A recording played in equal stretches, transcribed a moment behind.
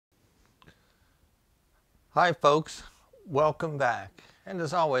Hi folks, welcome back. And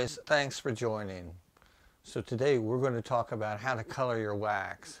as always, thanks for joining. So today we're going to talk about how to color your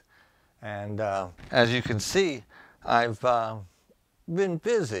wax. And as you can see, I've been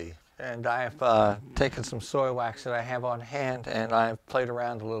busy and I've taken some soy wax that I have on hand and I've played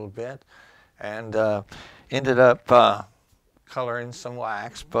around a little bit and ended up coloring some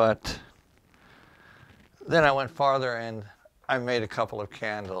wax, but then I went farther and I made a couple of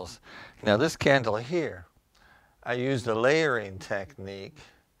candles. Now this candle here, I used a layering technique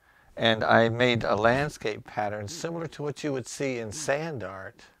and I made a landscape pattern similar to what you would see in sand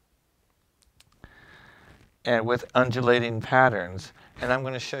art and with undulating patterns. And I'm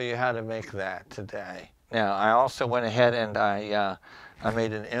going to show you how to make that today. Now I also went ahead and I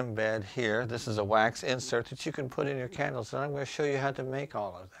made an embed here. This is a wax insert that you can put in your candles, and I'm going to show you how to make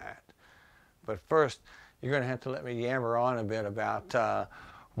all of that. But first, you're going to have to let me yammer on a bit about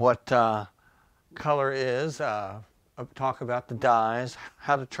what color is, talk about the dyes,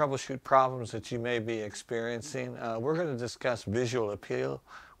 how to troubleshoot problems that you may be experiencing. We're going to discuss visual appeal,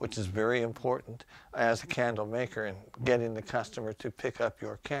 which is very important as a candle maker in getting the customer to pick up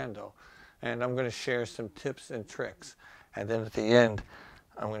your candle. And I'm going to share some tips and tricks. And then at the end,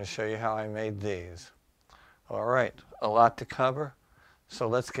 I'm going to show you how I made these. All right, a lot to cover, so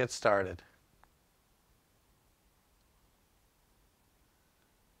let's get started.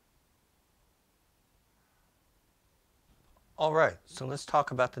 All right, so let's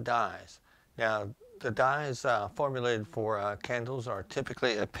talk about the dyes. Now, the dyes formulated for candles are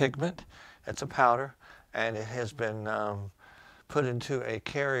typically a pigment. It's a powder, and it has been put into a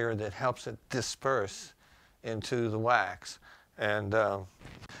carrier that helps it disperse into the wax. And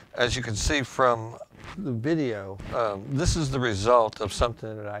as you can see from the video, this is the result of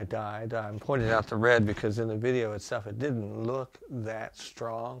something that I dyed. I'm pointing out the red because in the video itself it didn't look that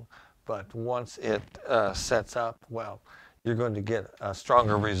strong, but once it sets up, well, you're going to get a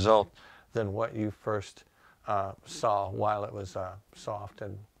stronger result than what you first saw while it was soft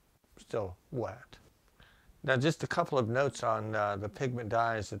and still wet. Now just a couple of notes on the pigment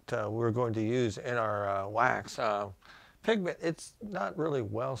dyes that we're going to use in our wax. Pigment, it's not really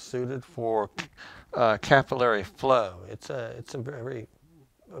well suited for capillary flow. It's a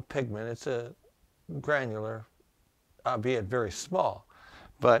pigment. It's a granular, albeit very small,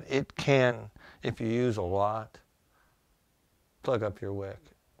 but it can, if you use a lot, plug up your wick.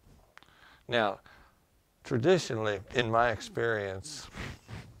 Now, traditionally, in my experience,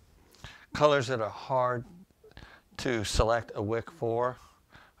 colors that are hard to select a wick for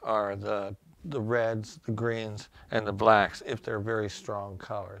are the reds, the greens, and the blacks if they're very strong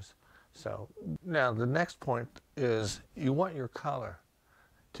colors. So now the next point is you want your color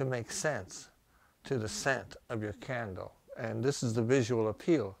to make sense to the scent of your candle. And this is the visual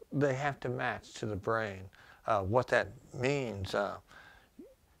appeal. They have to match to the brain. What that means,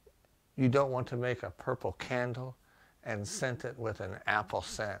 you don't want to make a purple candle and scent it with an apple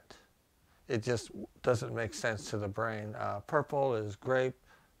scent. It just doesn't make sense to the brain. Purple is grape,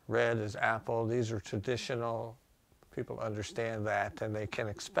 red is apple. These are traditional. People understand that and they can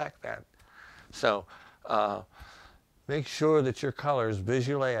expect that. So make sure that your colors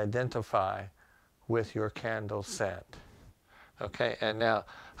visually identify with your candle scent. Okay, and now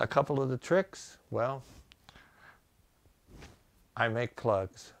a couple of the tricks. Well, I make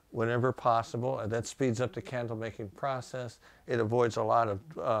plugs whenever possible, and that speeds up the candle making process. It avoids a lot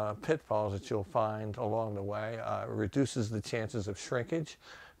of pitfalls that you'll find along the way. It reduces the chances of shrinkage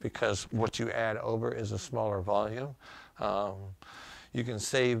because what you add over is a smaller volume. You can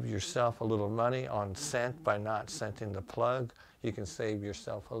save yourself a little money on scent by not scenting the plug. You can save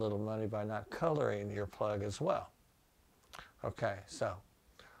yourself a little money by not coloring your plug as well. Okay, so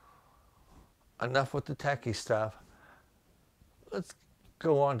enough with the techie stuff. Let's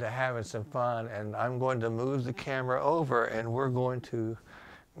go on to having some fun, and I'm going to move the camera over and we're going to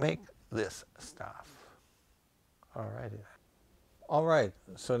make this stuff. Alrighty. All right,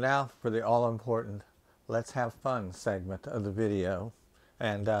 so now for the all-important let's have fun segment of the video.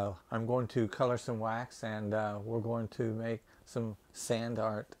 And I'm going to color some wax and we're going to make some sand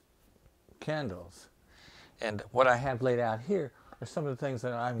art candles. And what I have laid out here are some of the things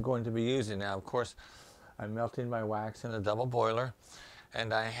that I'm going to be using. Now, of course, I'm melting my wax in a double boiler,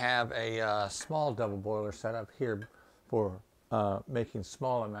 and I have a small double boiler set up here for making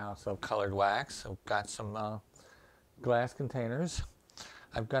small amounts of colored wax. I've got some glass containers.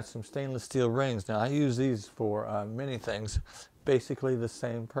 I've got some stainless steel rings. Now I use these for many things, basically the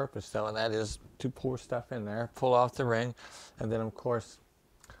same purpose though, and that is to pour stuff in there, pull off the ring, and then of course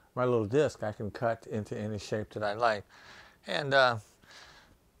my little disc I can cut into any shape that I like. And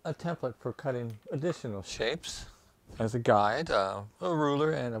a template for cutting additional shapes as a guide, a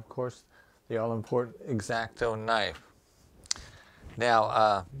ruler, and of course the all-important X-Acto knife.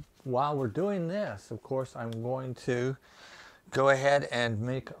 Now, while we're doing this, of course, I'm going to go ahead and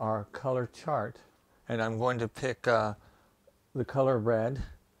make our color chart, and I'm going to pick the color red.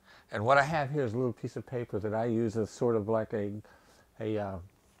 And what I have here is a little piece of paper that I use as sort of like a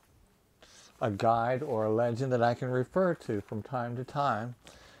guide or a legend that I can refer to from time to time.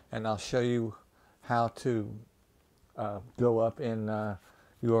 And I'll show you how to go up in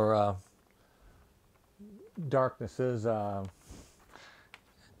your darknesses.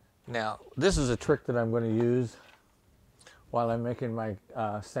 Now, this is a trick that I'm going to use while I'm making my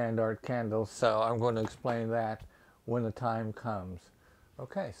sand art candles, so I'm going to explain that when the time comes.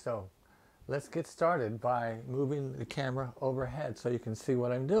 Okay, so let's get started by moving the camera overhead so you can see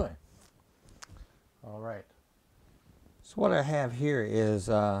what I'm doing. All right. So what I have here is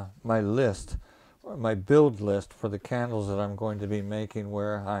my list, or my build list for the candles that I'm going to be making,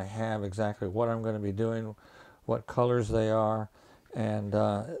 where I have exactly what I'm going to be doing, what colors they are, and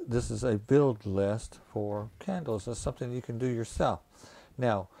this is a build list for candles. That's something you can do yourself.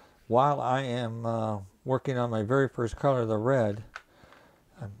 Now, while I am working on my very first color, the red,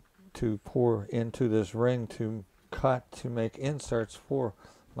 to pour into this ring to cut to make inserts for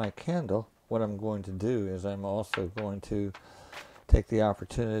my candle, what I'm going to do is I'm also going to take the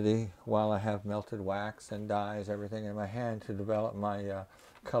opportunity, while I have melted wax and dyes, everything in my hand, to develop my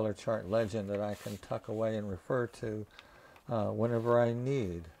color chart legend that I can tuck away and refer to whenever I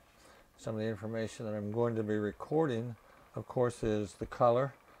need. Some of the information that I'm going to be recording, of course, is the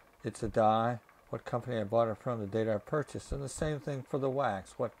color, it's a dye, what company I bought it from, the date I purchased, and the same thing for the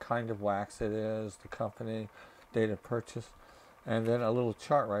wax, what kind of wax it is, the company, date of purchase, and then a little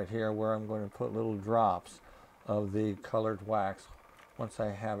chart right here where I'm going to put little drops of the colored wax once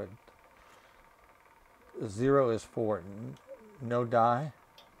I have it. 0 is for no dye,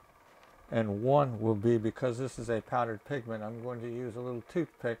 and 1 will be, because this is a powdered pigment, I'm going to use a little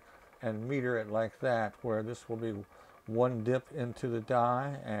toothpick and meter it like that, where this will be 1 dip into the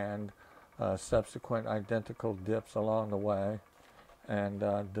dye and subsequent identical dips along the way, and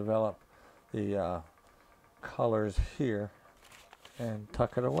develop the colors here and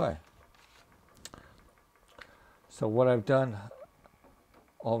tuck it away. So what I've done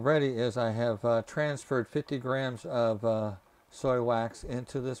already is I have transferred 50 grams of soy wax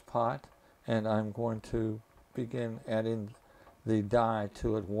into this pot, and I'm going to begin adding the dye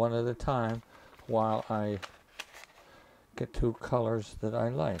to it one at a time while I get to colors that I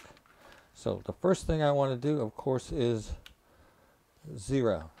like. So the first thing I want to do, of course, is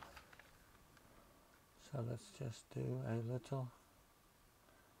 0. So let's just do a little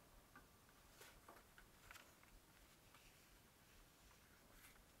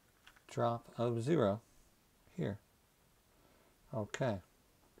drop of 0 here. Okay.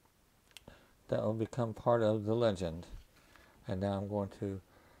 That will become part of the legend. And now I'm going to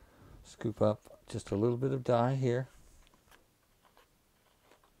scoop up just a little bit of dye here.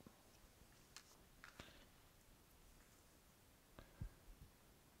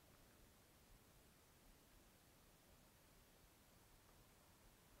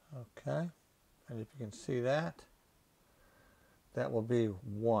 Okay, and if you can see that, that will be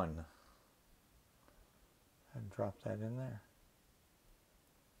 1. And drop that in there.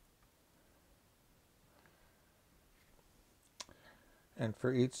 And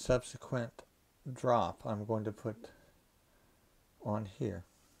for each subsequent drop, I'm going to put on here.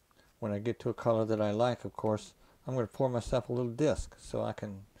 When I get to a color that I like, of course, I'm going to pour myself a little disc so I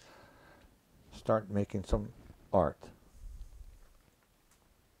can start making some art.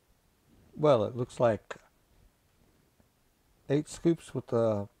 Well, it looks like 8 scoops with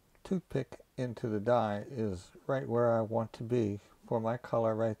the toothpick into the dye is right where I want to be for my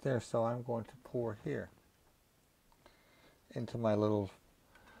color right there. So I'm going to pour here into my little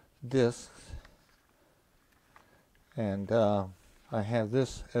discs, and I have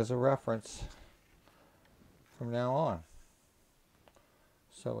this as a reference from now on.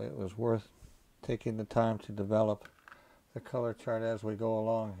 So it was worth taking the time to develop the color chart as we go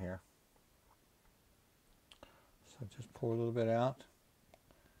along here. So just pour a little bit out.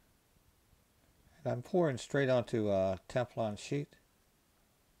 And I'm pouring straight onto a Teflon sheet.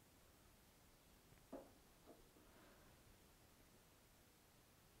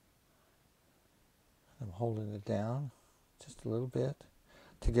 I'm holding it down just a little bit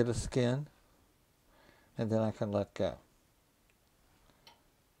to get a skin, and then I can let go.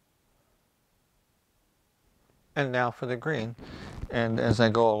 And now for the green. And as I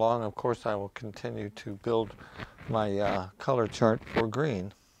go along, of course, I will continue to build my color chart for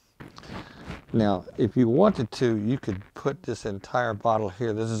green. Now, if you wanted to, you could put this entire bottle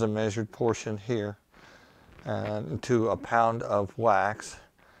here, this is a measured portion here, into a pound of wax.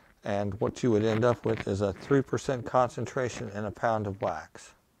 And what you would end up with is a 3% concentration in a pound of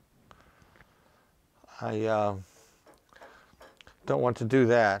wax. I don't want to do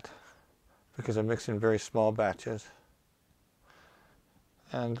that because I mix in very small batches.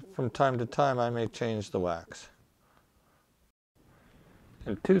 And from time to time, I may change the wax.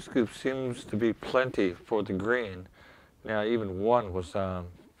 And 2 scoops seems to be plenty for the green. Now, even 1 was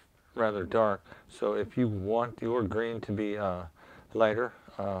rather dark. So if you want your green to be lighter,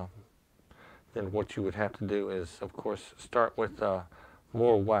 then what you would have to do is, of course, start with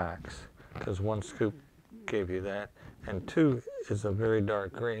more wax, because 1 scoop gave you that, and 2 is a very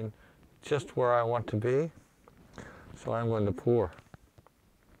dark green, just where I want to be. So I'm going to pour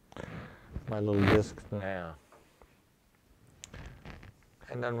my little discs now.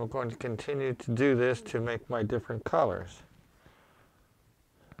 And then we're going to continue to do this to make my different colors.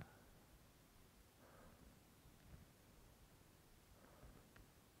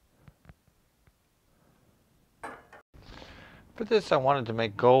 For this I wanted to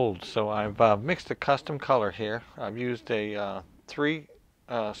make gold, so I've mixed a custom color here. I've used 3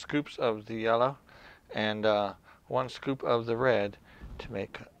 scoops of the yellow and 1 scoop of the red to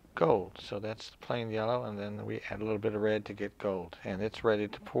make gold. So that's plain yellow, and then we add a little bit of red to get gold. And it's ready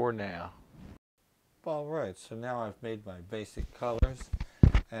to pour now. Alright, so now I've made my basic colors,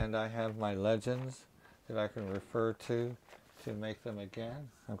 and I have my legends that I can refer to make them again.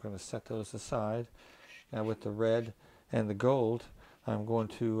 I'm going to set those aside. Now with the red and the gold, I'm going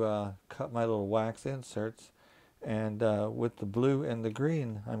to cut my little wax inserts, and with the blue and the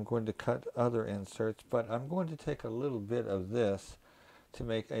green, I'm going to cut other inserts, but I'm going to take a little bit of this to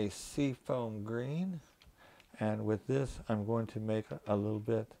make a seafoam green, and with this I'm going to make a little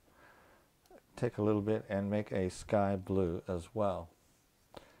bit, take a little bit and make a sky blue as well.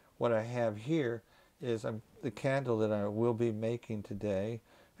 What I have here is the candle that I will be making today.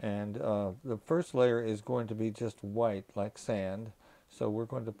 And the first layer is going to be just white, like sand. So we're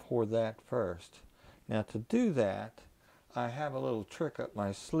going to pour that first. Now to do that, I have a little trick up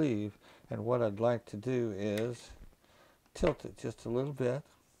my sleeve. And what I'd like to do is tilt it just a little bit.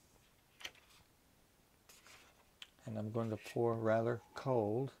 And I'm going to pour rather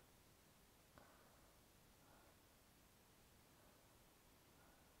cold.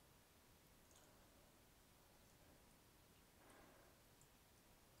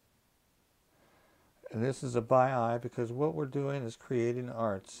 And this is a by eye, because what we're doing is creating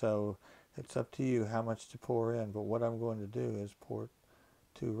art, so it's up to you how much to pour in. But what I'm going to do is pour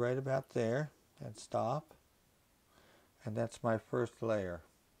to right about there and stop. And that's my first layer.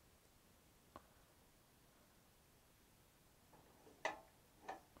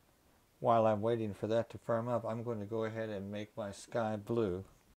 While I'm waiting for that to firm up, I'm going to go ahead and make my sky blue.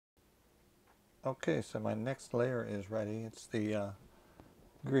 Okay, so my next layer is ready. It's the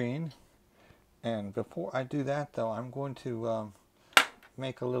green. And before I do that, though, I'm going to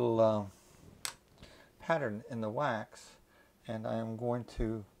make a little pattern in the wax, and I am going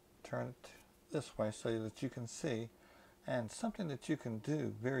to turn it this way so that you can see. And something that you can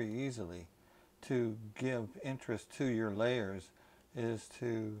do very easily to give interest to your layers is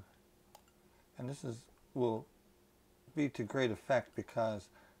to, and this will be to great effect because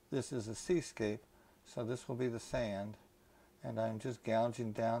this is a seascape, so this will be the sand, and I'm just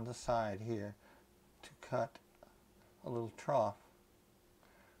gouging down the side here to cut a little trough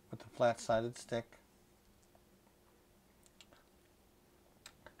with a flat-sided stick.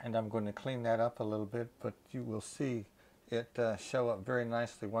 And I'm going to clean that up a little bit, but you will see it show up very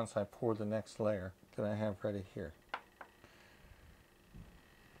nicely once I pour the next layer that I have ready here.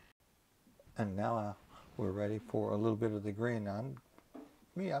 And now we're ready for a little bit of the green. I'm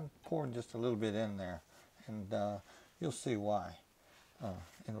pouring just a little bit in there, and you'll see why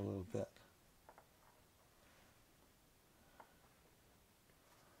in a little bit.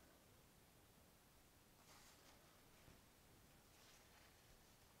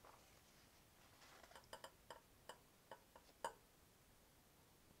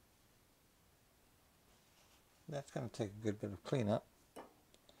 That's going to take a good bit of cleanup.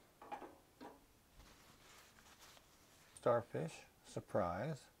 Starfish,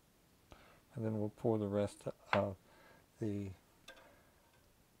 surprise. And then we'll pour the rest of the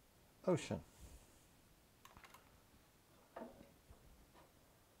ocean.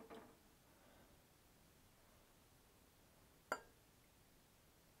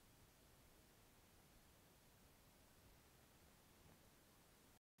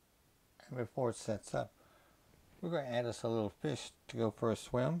 And before it sets up, we're going to add us a little fish to go for a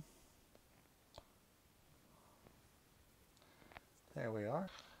swim. There we are.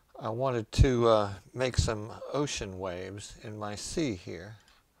 I wanted to make some ocean waves in my sea here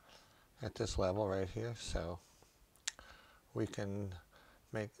at this level right here, so we can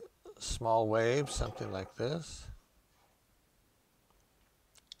make small waves, something like this,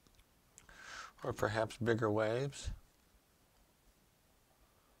 or perhaps bigger waves.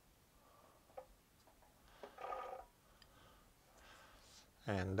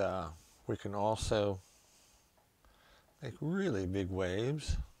 And we can also make really big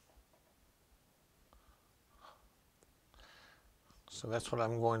waves. So that's what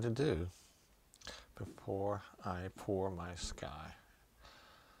I'm going to do before I pour my sky.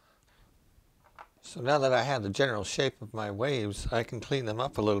 So now that I have the general shape of my waves, I can clean them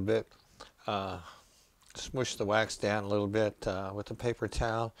up a little bit, smush the wax down a little bit with a paper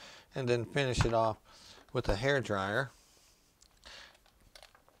towel, and then finish it off with a hair dryer.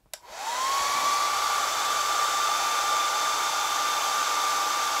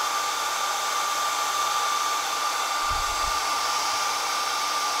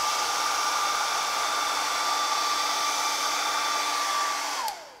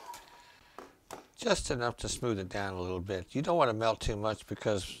 Just enough to smooth it down a little bit. You don't want to melt too much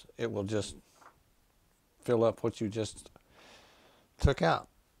because it will just fill up what you just took out.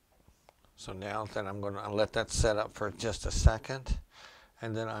 So now then I'm going to let that set up for just a second,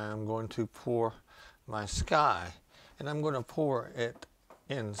 and then I am going to pour my sky. And I'm going to pour it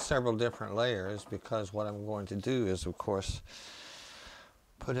in several different layers because what I'm going to do is, of course,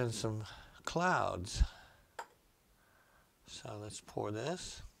 put in some clouds. So let's pour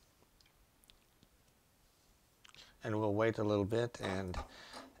this. And we'll wait a little bit and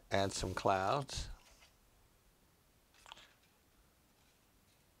add some clouds.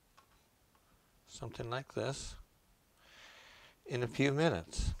 Something like this in a few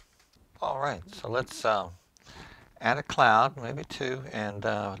minutes. All right, so let's add a cloud, maybe two, and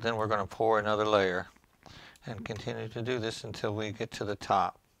then we're going to pour another layer and continue to do this until we get to the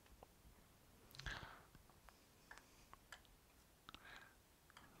top.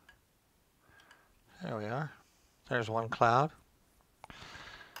 There we are. There's one cloud.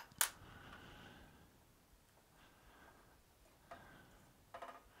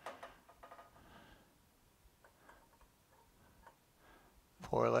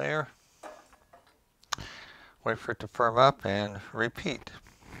 Pour a layer. Wait for it to firm up and repeat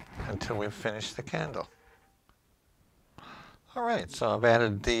until we've finished the candle. All right, so I've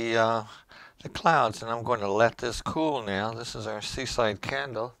added the clouds, and I'm going to let this cool now. This is our seaside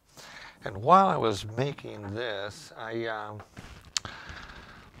candle. And while I was making this, I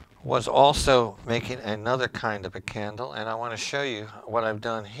was also making another kind of a candle, and I want to show you what I've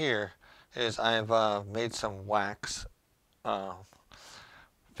done here is I've made some wax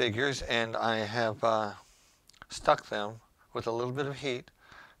figures, and I have stuck them with a little bit of heat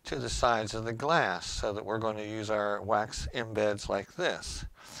to the sides of the glass so that we're going to use our wax embeds like this.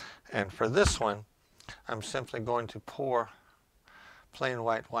 And for this one, I'm simply going to pour plain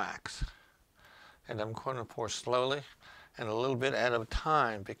white wax. And I'm going to pour slowly and a little bit at a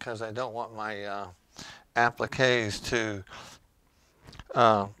time because I don't want my appliques to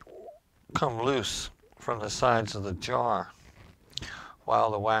come loose from the sides of the jar while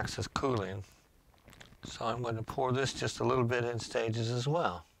the wax is cooling. So I'm going to pour this just a little bit in stages as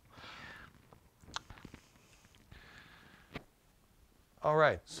well. All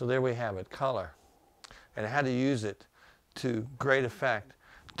right, so there we have it, color, and how to use it to great effect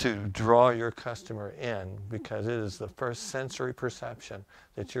to draw your customer in, because it is the first sensory perception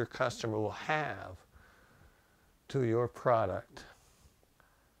that your customer will have to your product.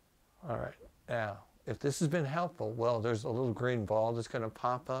 All right, now, if this has been helpful, well, there's a little green ball that's going to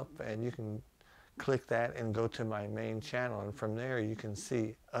pop up, and you can click that and go to my main channel, and from there you can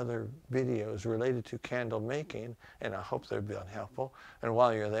see other videos related to candle making, and I hope they've been helpful. And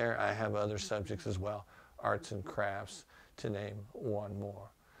while you're there, I have other subjects as well, arts and crafts, to name one more.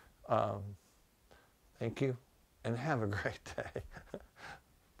 Thank you, and have a great day.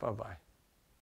 Bye-bye.